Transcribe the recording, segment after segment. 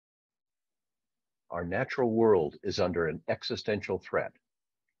Our natural world is under an existential threat,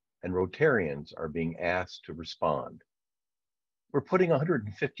 and Rotarians are being asked to respond. We're putting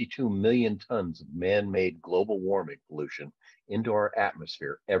 152 million tons of man-made global warming pollution into our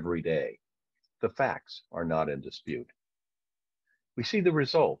atmosphere every day. The facts are not in dispute. We see the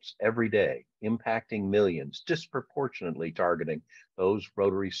results every day, impacting millions, disproportionately targeting those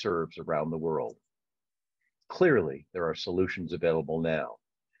Rotary serves around the world. Clearly, there are solutions available now,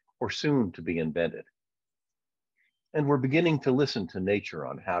 or soon to be invented. And we're beginning to listen to nature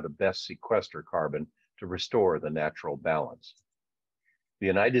on how to best sequester carbon to restore the natural balance. The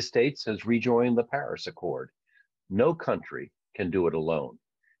United States has rejoined the Paris Accord. No country can do it alone,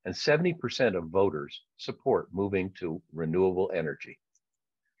 and 70% of voters support moving to renewable energy.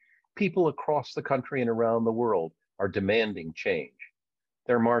 People across the country and around the world are demanding change.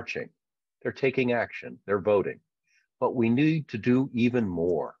 They're marching, they're taking action, they're voting, but we need to do even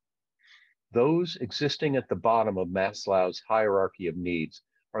more. Those existing at the bottom of Maslow's hierarchy of needs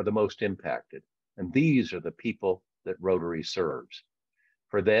are the most impacted, and these are the people that Rotary serves.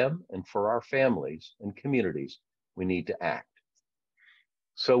 For them and for our families and communities, we need to act.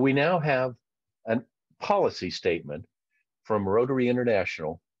 So we now have a policy statement from Rotary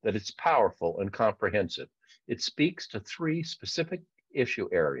International that it's powerful and comprehensive. It speaks to three specific issue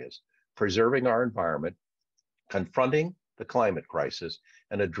areas: preserving our environment, confronting the climate crisis,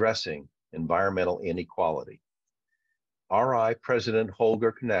 and addressing environmental inequality. RI President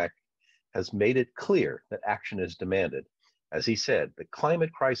Holger Knack has made it clear that action is demanded. As he said, the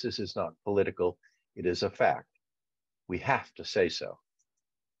climate crisis is not political, it is a fact. We have to say so.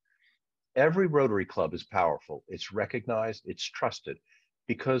 Every Rotary Club is powerful, it's recognized, it's trusted,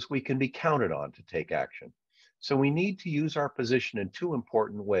 because we can be counted on to take action. So we need to use our position in two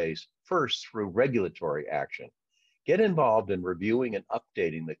important ways. First, through regulatory action. Get involved in reviewing and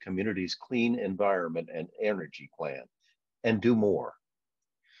updating the community's clean environment and energy plan, and do more.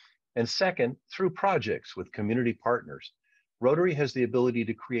 And second, through projects with community partners. Rotary has the ability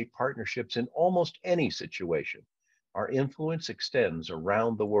to create partnerships in almost any situation. Our influence extends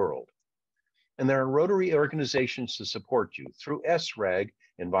around the world. And there are Rotary organizations to support you. Through ESRAG,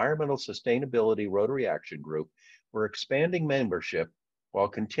 Environmental Sustainability Rotary Action Group, we're expanding membership while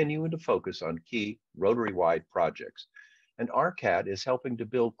continuing to focus on key Rotary-wide projects. And RCAT is helping to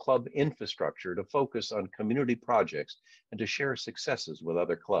build club infrastructure to focus on community projects and to share successes with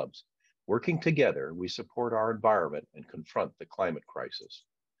other clubs. Working together, we support our environment and confront the climate crisis.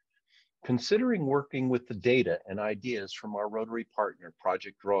 Considering working with the data and ideas from our Rotary partner,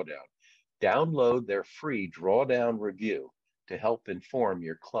 Project Drawdown, download their free Drawdown Review to help inform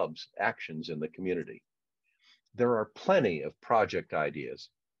your club's actions in the community. There are plenty of project ideas.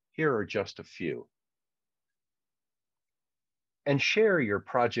 Here are just a few. And share your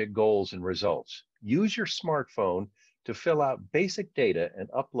project goals and results. Use your smartphone to fill out basic data and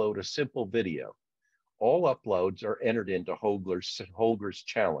upload a simple video. All uploads are entered into Holger's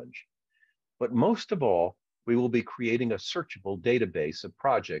challenge. But most of all, we will be creating a searchable database of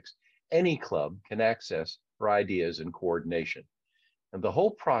projects any club can access for ideas and coordination. And the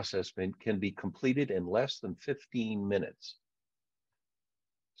whole process can be completed in less than 15 minutes.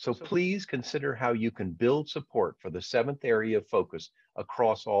 So please consider how you can build support for the seventh area of focus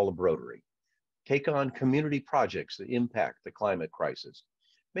across all of Rotary. Take on community projects that impact the climate crisis.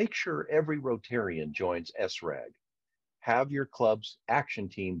 Make sure every Rotarian joins ESRAG. Have your club's action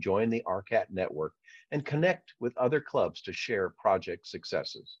team join the RCAT Network and connect with other clubs to share project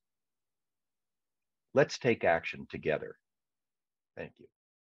successes. Let's take action together. Thank you.